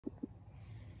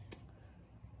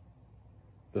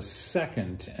The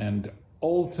second and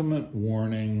ultimate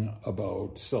warning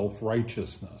about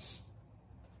self-righteousness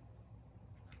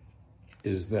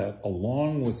is that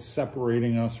along with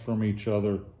separating us from each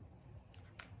other,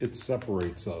 it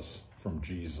separates us from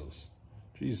Jesus.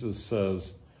 Jesus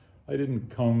says, I didn't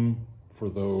come for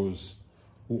those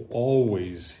who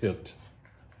always hit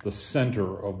the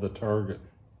center of the target.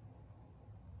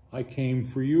 I came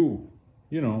for you,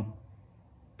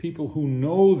 people who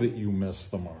know that you miss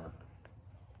the mark,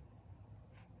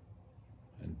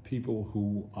 and people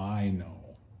who I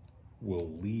know will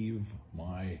leave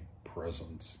my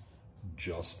presence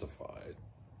justified.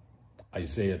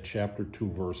 Isaiah chapter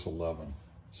 2, verse 11.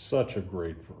 Such a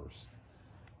great verse.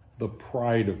 The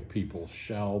pride of people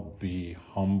shall be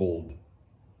humbled.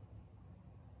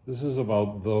 This is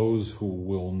about those who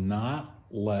will not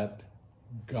let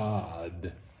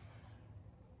God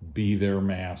be their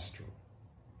master.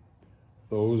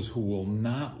 Those who will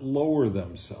not lower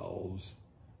themselves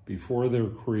before their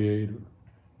Creator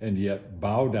and yet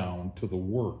bow down to the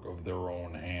work of their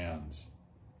own hands.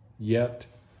 Yet,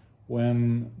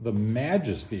 when the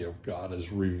majesty of God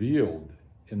is revealed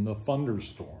in the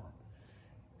thunderstorm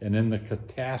and in the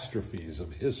catastrophes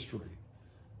of history,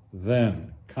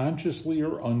 then, consciously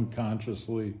or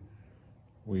unconsciously,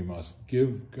 we must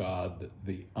give God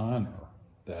the honor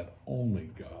that only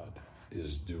God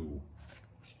is due.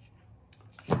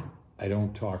 I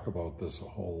don't talk about this a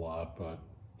whole lot, but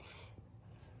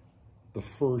the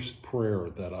first prayer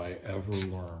that I ever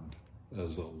learned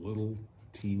as a little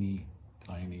teeny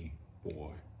tiny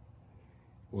boy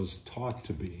was taught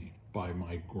to me by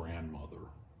my grandmother.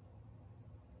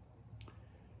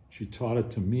 She taught it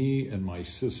to me and my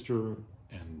sister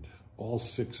and all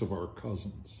 6 of our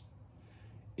cousins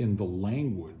in the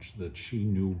language that she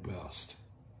knew best,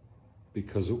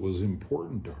 because it was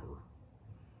important to her.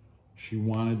 She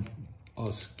wanted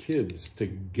us kids to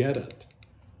get it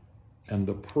and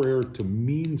the prayer to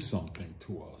mean something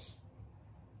to us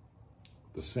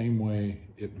the same way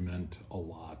it meant a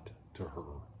lot to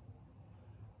her.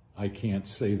 I can't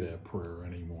say that prayer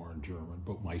anymore in German,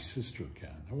 but my sister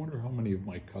can. I wonder how many of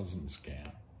my cousins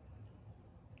can.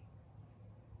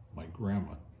 My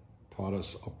grandma taught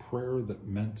us a prayer that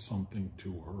meant something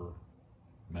to her,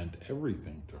 meant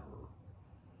everything to her,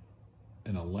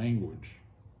 in a language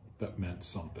that meant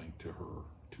something to her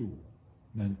too,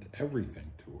 meant everything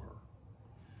to her.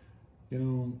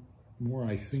 The more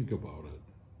I think about it,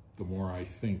 the more I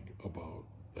think about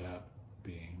that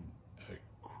being a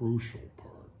crucial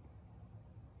part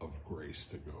of Grace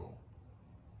to Go.